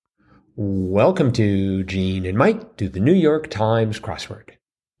Welcome to Gene and Mike do the New York Times crossword.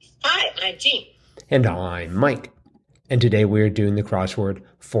 Hi, I'm Jean. And I'm Mike. And today we're doing the crossword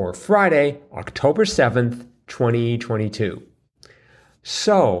for Friday, October 7th, 2022.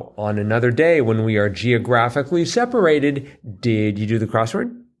 So, on another day when we are geographically separated, did you do the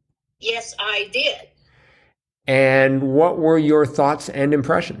crossword? Yes, I did. And what were your thoughts and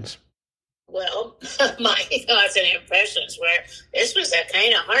impressions? Well, my thoughts and impressions were this was a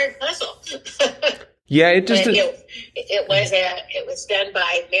kind of hard puzzle. Yeah, it just it was done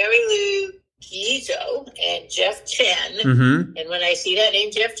by Mary Lou Gizo and Jeff Chen. Mm-hmm. And when I see that name,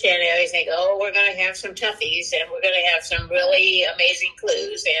 Jeff Chen, I always think, oh, we're going to have some toughies and we're going to have some really amazing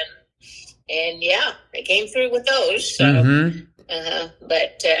clues. And yeah, I came through with those. So,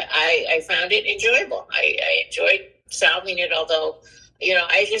 but I found it enjoyable. I enjoyed solving it, although,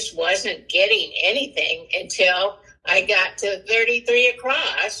 I just wasn't getting anything until I got to 33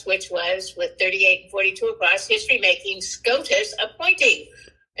 across, which was with 38 and 42 across, history making SCOTUS appointee.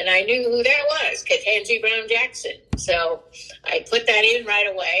 And I knew who that was, Ketanji Brown Jackson. So I put that in right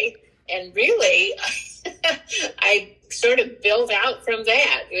away. And really, I sort of built out from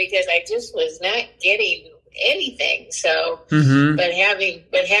that because I just was not getting anything. So, but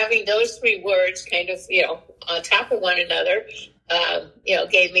having those three words kind of, on top of one another,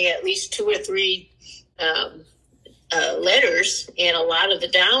 gave me at least two or three letters in a lot of the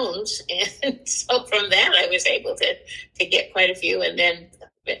downs. And so from that, I was able to get quite a few and then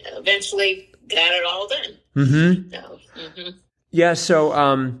eventually got it all done. Mm-hmm. So, Yeah,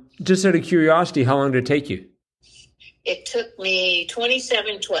 so just out of curiosity, how long did it take you? It took me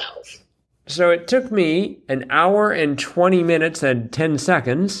 27:12. So it took me an hour and 20 minutes and 10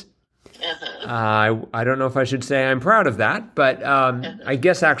 seconds. I don't know if I should say I'm proud of that, but I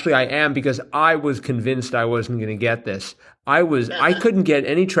guess actually I am because I was convinced I wasn't going to get this. I couldn't get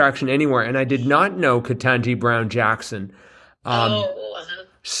any traction anywhere, and I did not know Ketanji Brown Jackson.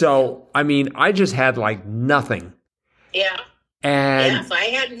 So, I mean, I just had like nothing. Yeah. And if I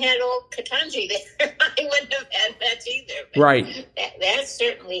hadn't had old Ketanji there, I wouldn't have had much either. But right. That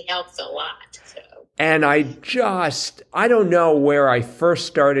certainly helps a lot. So. And I don't know where I first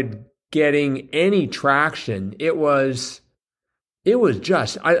started getting any traction. It was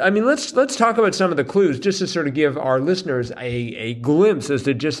just, I mean, let's talk about some of the clues just to sort of give our listeners a glimpse as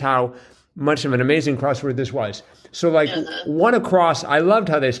to just how much of an amazing crossword this was. So like one across, I loved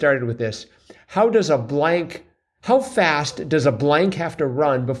how they started with this. How fast does a blank have to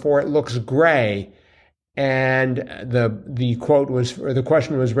run before it looks gray? And the quote was, or the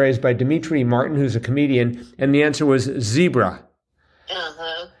question was raised by Dimitri Martin, who's a comedian, and the answer was zebra.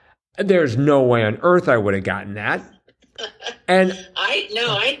 There's no way on earth I would have gotten that. And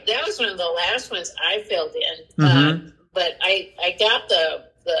that was one of the last ones I filled in. But I got the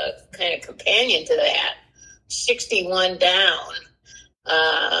kind of companion to that, 61 down.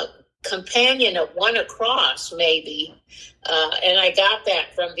 Companion of one across, maybe. And I got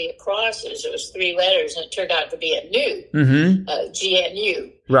that from the acrosses. It was three letters, and it turned out to be a new,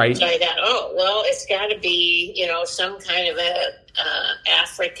 GNU. Right. So I thought, it's got to be, some kind of a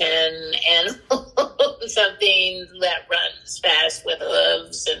African animal, something that runs fast with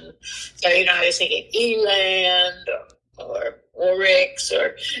hooves. And so, I was thinking eland or oryx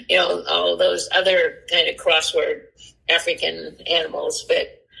or, all those other kind of crossword African animals.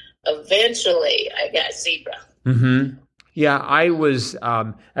 But eventually, I got zebra. Yeah, I was,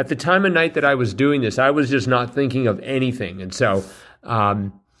 at the time of night that I was doing this, I was just not thinking of anything. And so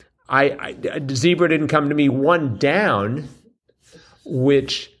zebra didn't come to me. One down,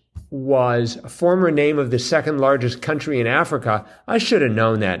 which was a former name of the second largest country in Africa. I should have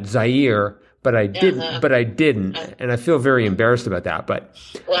known that, Zaire, but I didn't. And I feel very embarrassed about that. But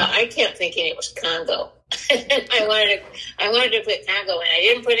I kept thinking it was Congo. I wanted to put Congo, and I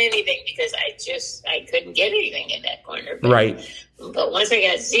didn't put anything because I couldn't get anything in that corner. But, right. But once I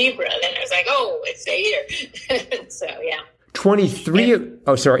got zebra, then I was like, oh, it's Zaire. So yeah. 23.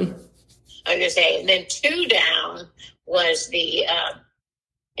 Oh, sorry. I was gonna say, and then two down was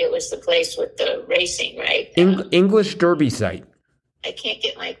it was the place with the racing, right? English Derby site. I can't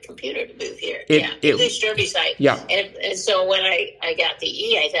get my computer to move here. English Derby site. Yeah. And so when I got the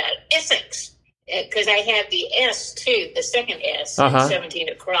E, I thought Essex. Because I had the S too, the second S, 17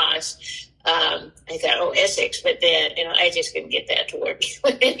 across. I thought, Essex, but then I just couldn't get that to work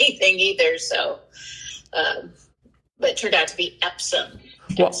with anything either. So, but it turned out to be Epsom.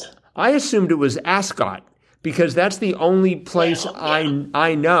 Well, I assumed it was Ascot because that's the only place I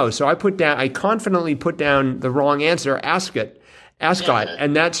know. So I confidently put down the wrong answer, Ascot,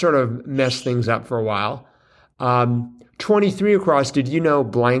 and that sort of messed things up for a while. 23 across, did you know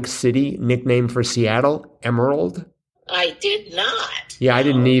Blank City, nicknamed for Seattle, Emerald? I did not. Yeah, I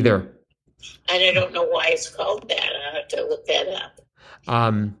didn't either. And I don't know why it's called that. I'll have to look that up.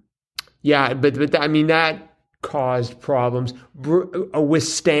 Yeah, but I mean, that caused problems.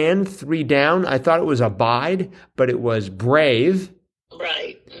 Withstand, 3 down. I thought it was Abide, but it was Brave.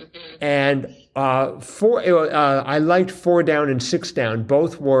 Right. Mm-hmm. And I liked 4 down and 6 down.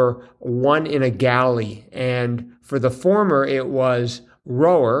 Both were 1 in a galley. And for the former, it was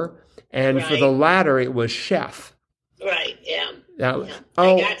Rower. And for the latter, it was Chef. Right, yeah.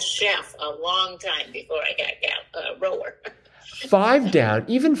 I got Chef a long time before I got Rower. 5 down,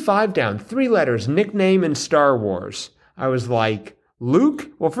 even 5 down, 3 letters, nickname in Star Wars. I was like,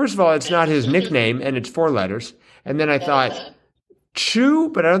 Luke? Well, first of all, it's not his nickname, and it's 4 letters. And then I thought, Chew?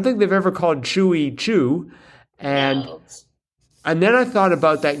 But I don't think they've ever called Chewie Chew. And then I thought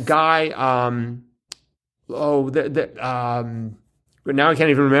about that guy, now I can't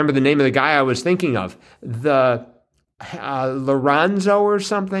even remember the name of the guy I was thinking of. The Lorenzo or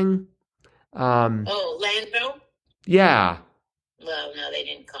something. Lando? Yeah. Well, no, they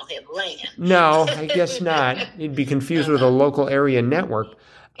didn't call him Land. No, I guess not. He'd be confused with a local area network.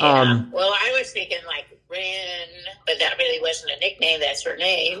 Yeah. Well, I was thinking like Ren, but that really wasn't a nickname. That's her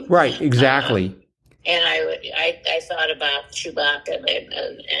name. Right, exactly. And I thought about Chewbacca,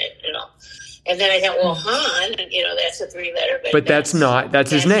 and then I thought, well, Han, that's a 3-letter. But that's not.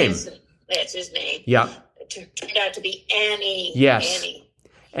 That's his name. That's his name. Yeah. It turned out to be Annie. Yes. Annie.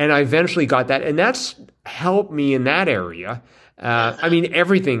 And I eventually got that, and that's helped me in that area. I mean,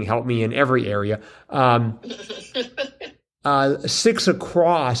 everything helped me in every area. 6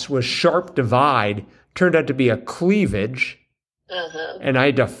 across was Sharp Divide, turned out to be a cleavage. And I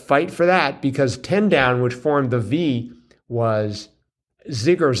had to fight for that because 10 down, which formed the V, was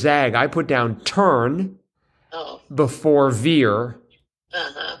Zig or Zag. I put down Turn before Veer.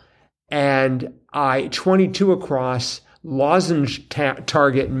 And 22 across, Lozenge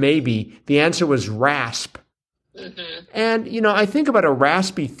target maybe. The answer was Rasp. And, I think about a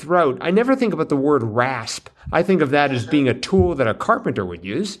raspy throat. I never think about the word rasp. I think of that as being a tool that a carpenter would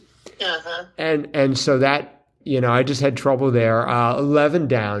use. And so that, I just had trouble there. 11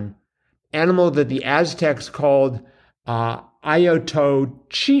 down. Animal that the Aztecs called Ioto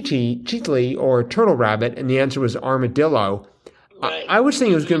Chitli or turtle rabbit, and the answer was armadillo. Right. I was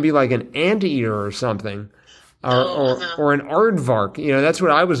thinking it was going to be like an anteater or something. Or an aardvark. That's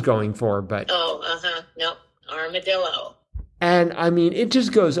what I was going for. But Nope. Armadillo. And I mean, it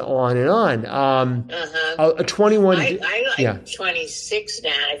just goes on and on. A 21. I like 26 now.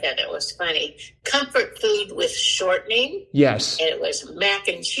 I thought that was funny. Comfort food with shortening. Yes. And it was mac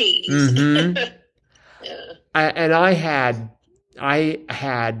and cheese. And I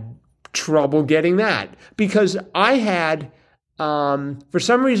had trouble getting that because I had, for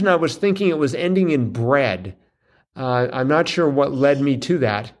some reason, I was thinking it was ending in bread. I'm not sure what led me to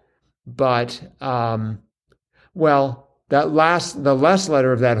that, but the last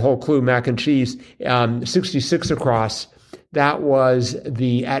letter of that whole clue, mac and cheese, 66 across, that was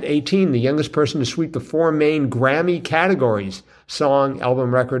at 18, the youngest person to sweep the 4 main Grammy categories, song,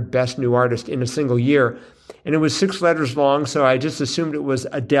 album, record, best new artist in a single year. And it was 6 letters long, so I just assumed it was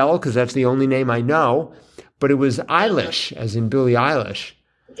Adele, because that's the only name I know. But it was Eilish, as in Billie Eilish.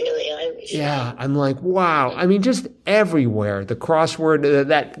 Billie Eilish. Yeah, I'm like, wow. I mean, just everywhere. The crossword,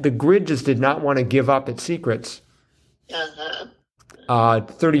 the grid just did not want to give up its secrets.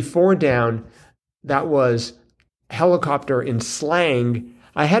 34 down, that was helicopter in slang.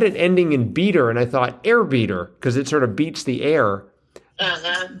 I had it ending in beater, and I thought air beater, because it sort of beats the air.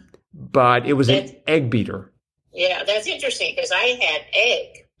 But it was an egg beater. Yeah, that's interesting, because I had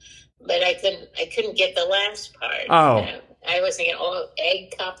egg, but I couldn't get the last part. Oh. I was thinking,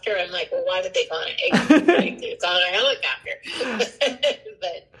 egg copter. I'm like, well, why would they call it an egg? They call it a helicopter.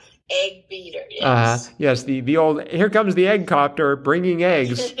 But egg beater, yes. Yes, the old, here comes the egg copter bringing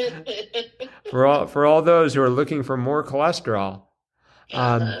eggs for all those who are looking for more cholesterol.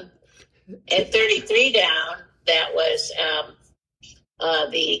 At 33 down, that was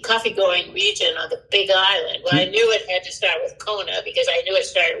the coffee-going region on the Big Island. Well, I knew it had to start with Kona because I knew it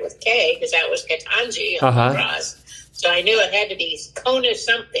started with K because that was Katanji on the cross. So I knew it had to be Kona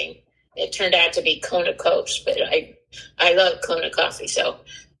something. It turned out to be Kona Coast, but I love Kona coffee, so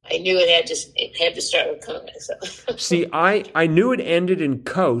I knew it had to start with Kona. So. See, I knew it ended in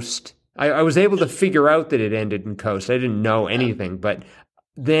Coast. I was able to figure out that it ended in Coast. I didn't know anything, but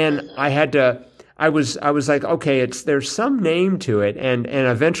then I had to. I was like, okay, there's some name to it, and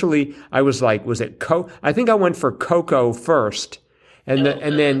eventually I was like, was it I think I went for Cocoa first, and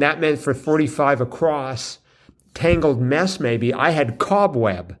then that meant for 45 across. Tangled Mess, maybe. I had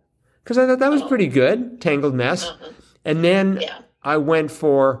Cobweb because I thought that was pretty good, Tangled Mess. And then I went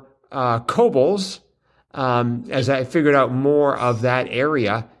for Kobolds as I figured out more of that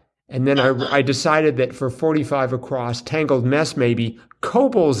area. And then I decided that for 45 across, Tangled Mess maybe.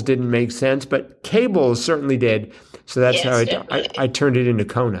 Kobolds didn't make sense, but Cables certainly did. So that's how I turned it into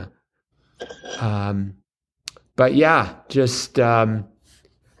Kona. But yeah, just like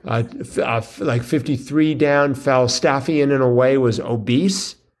 53 down, Falstaffian in a way was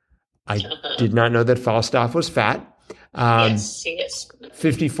obese. I did not know that Falstaff was fat. Yes, he is.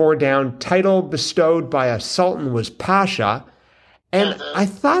 54 down, title bestowed by a sultan was Pasha. And I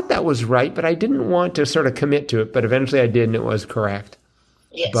thought that was right, but I didn't want to sort of commit to it. But eventually I did, and it was correct.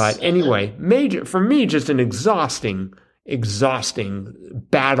 Yes. But anyway, for me, just an exhausting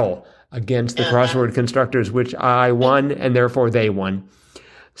battle against the crossword constructors, which I won, and therefore they won.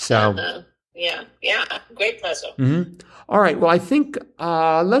 So, yeah, great puzzle. Mm-hmm. All right. Well, I think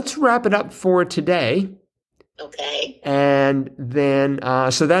let's wrap it up for today. Okay. And then,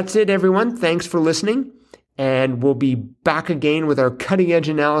 so that's it, everyone. Thanks for listening. And we'll be back again with our cutting edge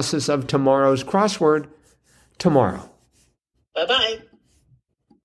analysis of tomorrow's crossword tomorrow. Bye-bye.